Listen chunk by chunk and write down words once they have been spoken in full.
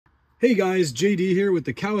Hey guys, JD here with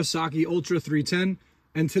the Kawasaki Ultra 310,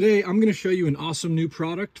 and today I'm going to show you an awesome new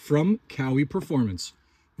product from Kawi Performance.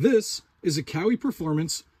 This is a Kawi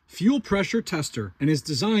Performance fuel pressure tester and is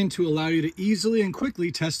designed to allow you to easily and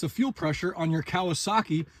quickly test the fuel pressure on your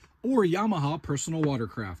Kawasaki or Yamaha personal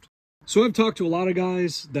watercraft. So I've talked to a lot of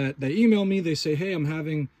guys that they email me, they say, hey, I'm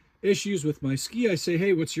having issues with my ski. I say,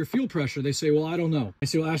 hey, what's your fuel pressure? They say, well, I don't know. I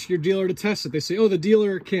say, well, ask your dealer to test it. They say, oh, the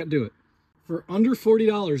dealer can't do it. For under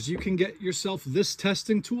 $40, you can get yourself this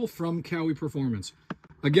testing tool from Kawi Performance.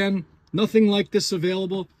 Again, nothing like this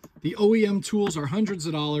available. The OEM tools are hundreds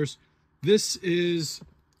of dollars. This has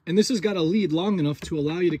got a lead long enough to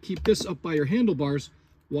allow you to keep this up by your handlebars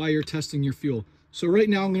while you're testing your fuel. So right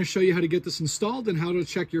now I'm going to show you how to get this installed and how to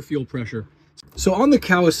check your fuel pressure. So on the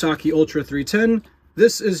Kawasaki Ultra 310,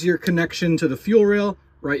 this is your connection to the fuel rail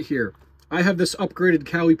right here. I have this upgraded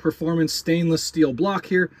Kawi Performance stainless steel block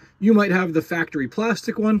here. You might have the factory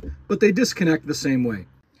plastic one, but they disconnect the same way.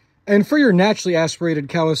 And for your naturally aspirated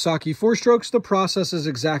Kawasaki 4-strokes, the process is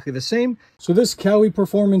exactly the same. So this Kawi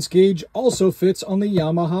Performance gauge also fits on the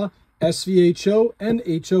Yamaha SVHO and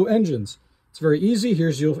HO engines. It's very easy.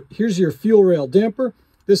 Here's your fuel rail damper.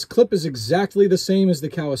 This clip is exactly the same as the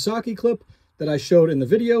Kawasaki clip that I showed in the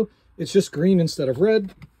video. It's just green instead of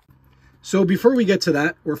red. So before we get to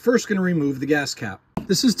that, we're first going to remove the gas cap.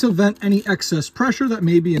 This is to vent any excess pressure that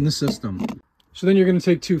may be in the system. So then you're going to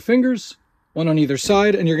take two fingers, one on either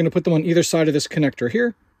side, and you're going to put them on either side of this connector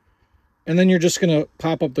here. And then you're just going to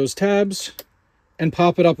pop up those tabs and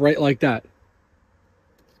pop it up right like that.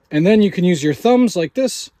 And then you can use your thumbs like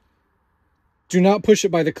this. Do not push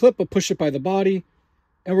it by the clip, but push it by the body.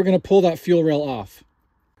 And we're going to pull that fuel rail off.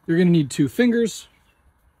 You're going to need two fingers.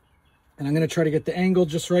 And I'm going to try to get the angle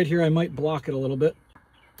just right here. I might block it a little bit.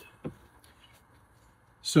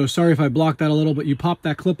 So sorry if I block that a little, but you pop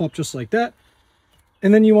that clip up just like that.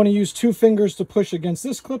 And then you want to use two fingers to push against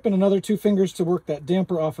this clip and another two fingers to work that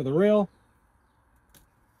damper off of the rail.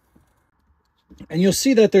 And you'll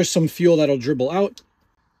see that there's some fuel that'll dribble out.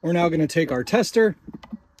 We're now going to take our tester.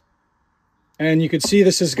 And you can see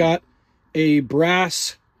this has got a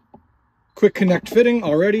brass quick connect fitting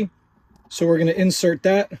already. So we're going to insert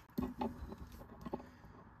that.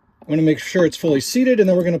 I want to make sure it's fully seated, and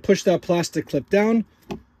then we're going to push that plastic clip down.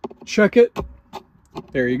 Check it.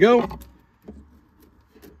 There you go.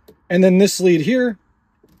 And then this lead here,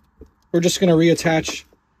 we're just going to reattach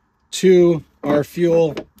to our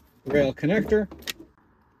fuel rail connector.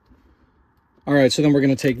 All right, so then we're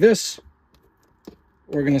going to take this.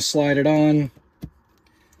 We're going to slide it on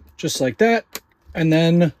just like that. And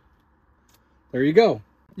then there you go.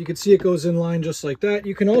 You can see it goes in line just like that.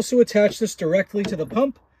 You can also attach this directly to the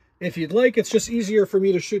pump if you'd like. It's just easier for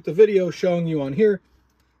me to shoot the video showing you on here.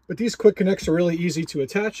 But these quick connects are really easy to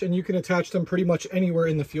attach, and you can attach them pretty much anywhere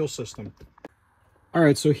in the fuel system. All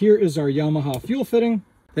right, so here is our Yamaha fuel fitting.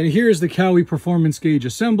 Then here is the Kawi Performance gauge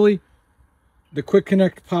assembly. The quick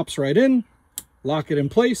connect pops right in, lock it in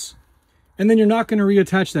place. And then you're not going to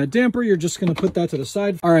reattach that damper. You're just going to put that to the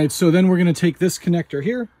side. All right, so then we're going to take this connector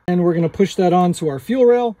here and we're going to push that onto our fuel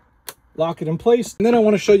rail, lock it in place. And then I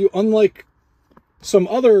want to show you, unlike some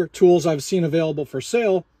other tools I've seen available for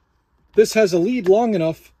sale, this has a lead long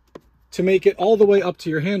enough to make it all the way up to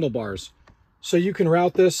your handlebars. So you can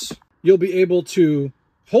route this. You'll be able to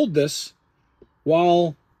hold this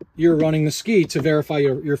while you're running the ski to verify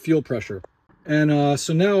your fuel pressure. And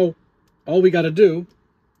so now all we got to do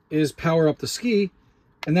is power up the ski,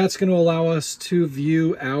 and that's going to allow us to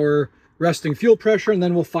view our resting fuel pressure, and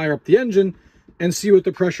then we'll fire up the engine and see what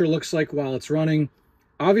the pressure looks like while it's running.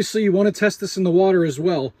 Obviously, you want to test this in the water as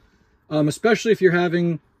well, especially if you're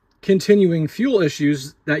having continuing fuel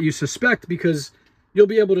issues that you suspect, because you'll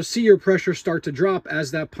be able to see your pressure start to drop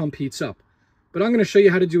as that pump heats up. But I'm going to show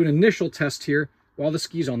you how to do an initial test here while the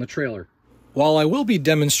ski's on the trailer. While I will be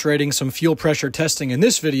demonstrating some fuel pressure testing in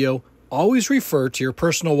this video, always refer to your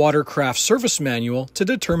personal watercraft service manual to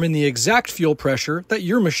determine the exact fuel pressure that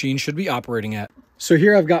your machine should be operating at. So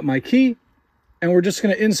here I've got my key, and we're just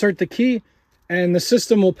going to insert the key, and the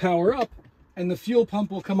system will power up, and the fuel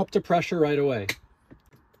pump will come up to pressure right away.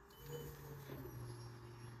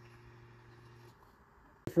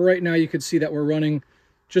 For right now, you can see that we're running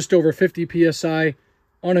just over 50 PSI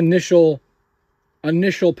on initial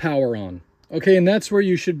power on. Okay, and that's where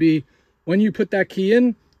you should be when you put that key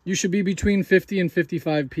in. You should be between 50 and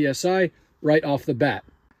 55 PSI right off the bat.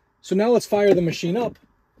 So now let's fire the machine up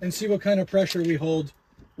and see what kind of pressure we hold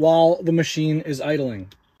while the machine is idling.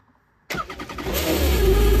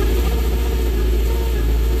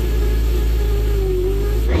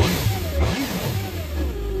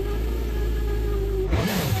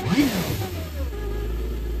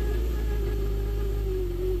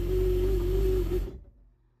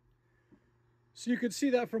 So you could see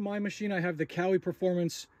that from my machine, I have the Kawi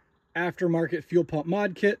Performance aftermarket fuel pump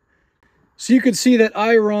mod kit. So you could see that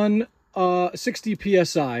I run 60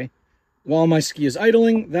 PSI while my ski is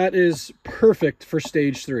idling. That is perfect for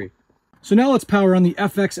stage 3. So now let's power on the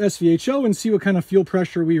FX SVHO and see what kind of fuel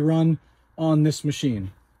pressure we run on this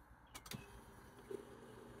machine.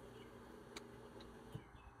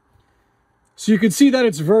 So you can see that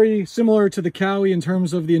it's very similar to the Kawi in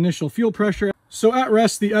terms of the initial fuel pressure. So at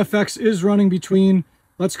rest, the FX is running between,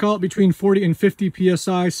 let's call it between 40 and 50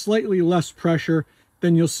 PSI, slightly less pressure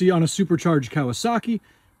than you'll see on a supercharged Kawasaki.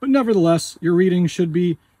 But nevertheless, your reading should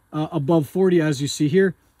be above 40 as you see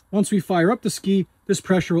here. Once we fire up the ski, this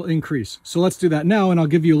pressure will increase. So let's do that now and I'll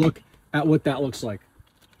give you a look at what that looks like.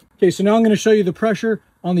 Okay, so now I'm going to show you the pressure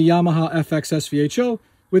on the Yamaha FX SVHO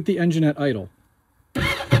with the engine at idle.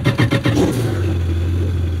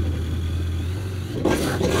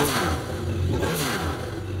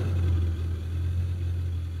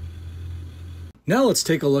 Now let's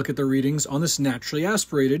take a look at the readings on this naturally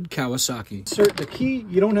aspirated Kawasaki. Insert the key.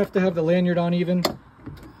 You don't have to have the lanyard on even.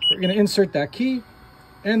 We're going to insert that key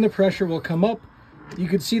and the pressure will come up. You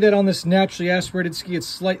can see that on this naturally aspirated ski, it's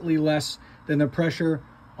slightly less than the pressure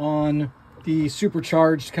on the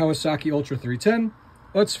supercharged Kawasaki Ultra 310.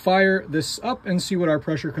 Let's fire this up and see what our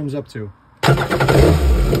pressure comes up to.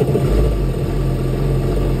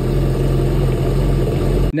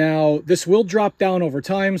 Now, this will drop down over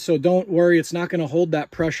time, so don't worry, it's not going to hold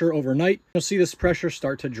that pressure overnight. You'll see this pressure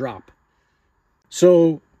start to drop.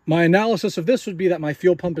 So my analysis of this would be that my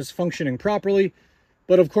fuel pump is functioning properly.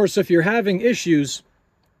 But of course, if you're having issues,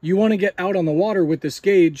 you want to get out on the water with this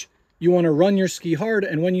gauge. You want to run your ski hard,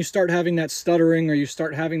 and when you start having that stuttering or you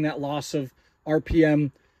start having that loss of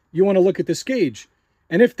RPM, you want to look at this gauge.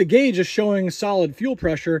 And if the gauge is showing solid fuel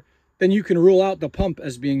pressure, then you can rule out the pump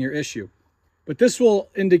as being your issue. But this will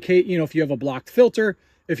indicate, if you have a blocked filter,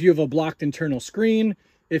 if you have a blocked internal screen,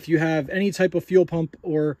 if you have any type of fuel pump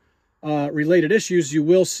or related issues, you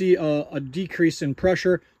will see a decrease in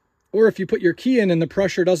pressure. Or if you put your key in and the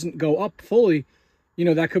pressure doesn't go up fully,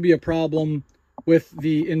 that could be a problem with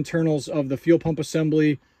the internals of the fuel pump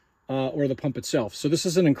assembly or the pump itself. So this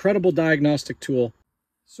is an incredible diagnostic tool.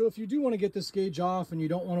 So if you do want to get this gauge off and you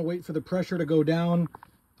don't want to wait for the pressure to go down,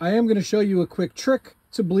 I am going to show you a quick trick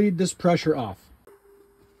to bleed this pressure off.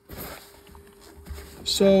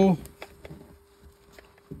 So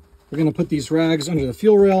we're going to put these rags under the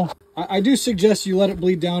fuel rail. I do suggest you let it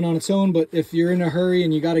bleed down on its own, but if you're in a hurry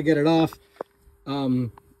and you got to get it off,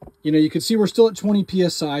 you can see we're still at 20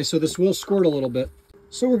 PSI, so this will squirt a little bit.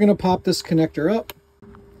 So we're going to pop this connector up.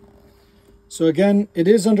 So again, it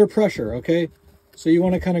is under pressure, okay? So you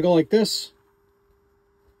want to kind of go like this.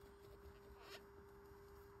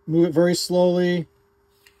 Move it very slowly.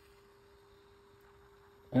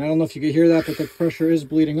 And I don't know if you can hear that, but the pressure is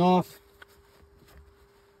bleeding off.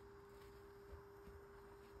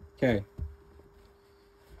 Okay.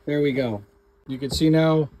 There we go. You can see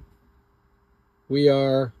now we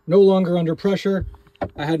are no longer under pressure.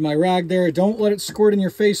 I had my rag there. Don't let it squirt in your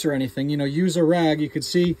face or anything. Use a rag. You could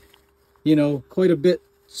see, quite a bit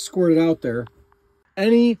squirted out there.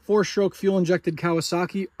 Any 4-stroke fuel-injected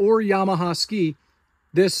Kawasaki or Yamaha ski,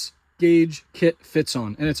 this gauge kit fits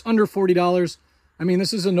on. And it's under $40. I mean,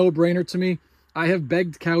 this is a no-brainer to me. I have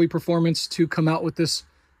begged Kawi Performance to come out with this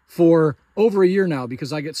for over a year now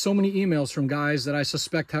because I get so many emails from guys that I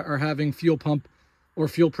suspect are having fuel pump or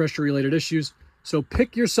fuel pressure related issues. So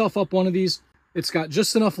pick yourself up one of these. It's got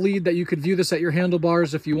just enough lead that you could view this at your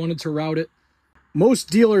handlebars if you wanted to route it.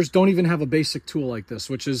 Most dealers don't even have a basic tool like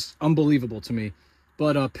this, which is unbelievable to me.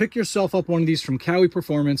 But pick yourself up one of these from Kawi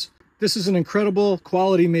Performance. This is an incredible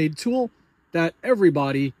quality made tool that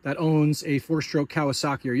everybody that owns a 4-stroke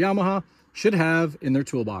Kawasaki or Yamaha should have in their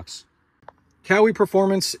toolbox. Kawi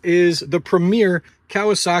Performance is the premier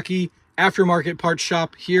Kawasaki aftermarket parts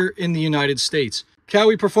shop here in the United States.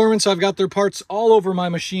 Kawi Performance, I've got their parts all over my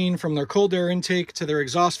machine, from their cold air intake to their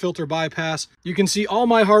exhaust filter bypass. You can see all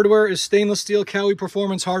my hardware is stainless steel Kawi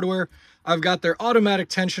Performance hardware. I've got their automatic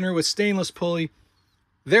tensioner with stainless pulley.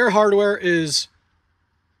 Their hardware is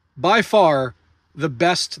by far the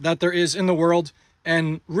best that there is in the world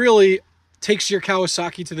and really takes your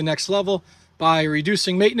Kawasaki to the next level by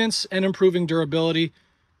reducing maintenance and improving durability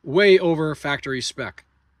way over factory spec.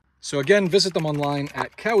 So again, visit them online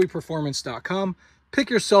at kawiperformance.com. Pick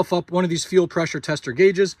yourself up one of these fuel pressure tester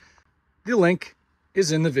gauges. The link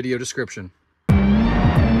is in the video description.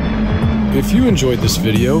 If you enjoyed this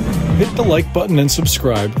video, hit the like button and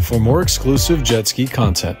subscribe for more exclusive jet ski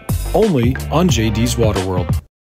content, only on JD's Water World.